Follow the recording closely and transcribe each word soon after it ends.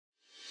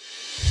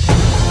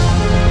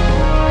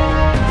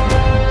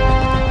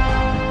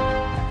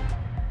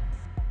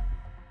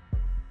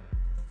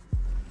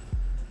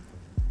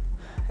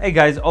Hey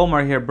guys,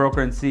 Omar here,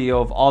 broker and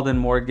CEO of Alden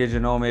Mortgage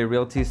and OMA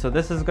Realty. So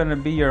this is going to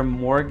be your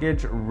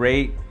mortgage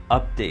rate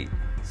update.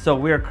 So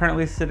we are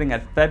currently sitting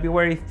at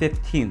February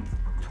 15th,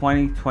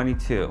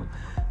 2022.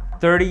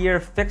 30-year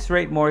fixed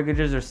rate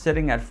mortgages are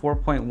sitting at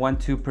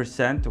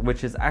 4.12%,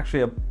 which is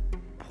actually a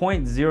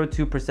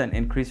 0.02%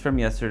 increase from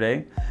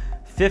yesterday.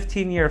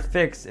 15-year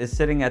fixed is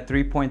sitting at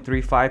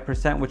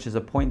 3.35%, which is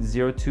a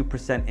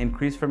 0.02%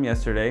 increase from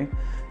yesterday.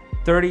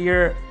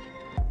 30-year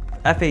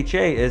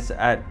FHA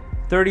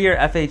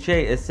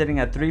is sitting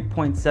at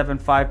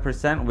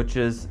 3.75%, which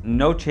is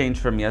no change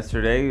from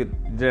yesterday.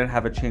 Didn't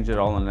have a change at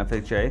all on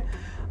FHA.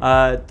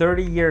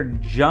 30-year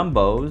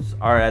jumbos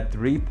are at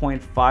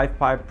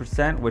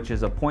 3.55%, which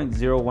is a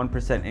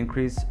 0.01%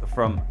 increase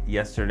from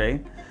yesterday.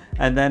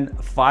 And then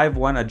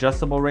 5/1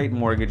 adjustable rate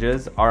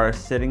mortgages are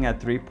sitting at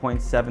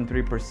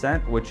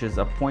 3.73%, which is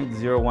a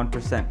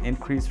 0.01%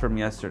 increase from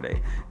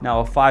yesterday.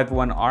 Now a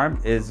 5/1 ARM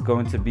is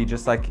going to be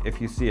just like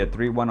if you see a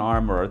 3/1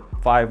 ARM or a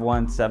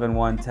 5/1,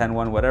 7/1,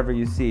 10/1, whatever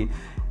you see,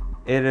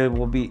 it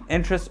will be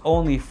interest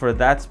only for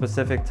that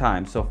specific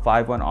time. So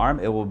 5/1 ARM,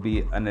 it will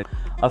be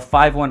a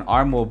 5/1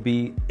 ARM will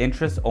be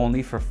interest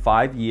only for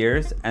 5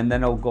 years, and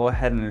then it'll go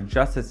ahead and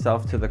adjust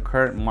itself to the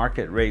current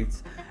market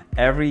rates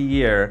every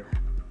year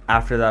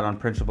after that on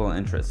principal and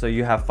interest. So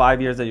you have 5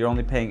 years that you're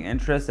only paying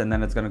interest, and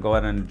then it's going to go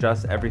ahead and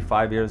adjust every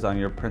 5 years on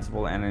your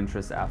principal and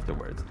interest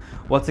afterwards.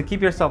 Well, to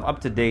keep yourself up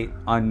to date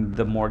on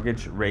the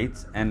mortgage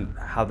rates and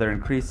how they're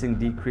increasing,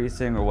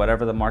 decreasing, or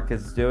whatever the market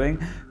is doing,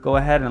 go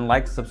ahead and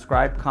like,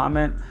 subscribe,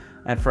 comment,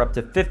 and for up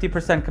to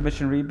 50%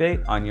 commission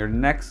rebate on your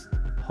next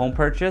home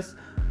purchase,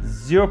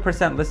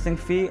 0% listing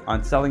fee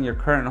on selling your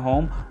current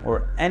home,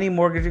 or any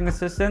mortgaging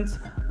assistance,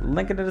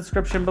 link in the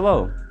description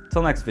below.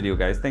 Till next video,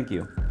 guys. Thank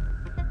you.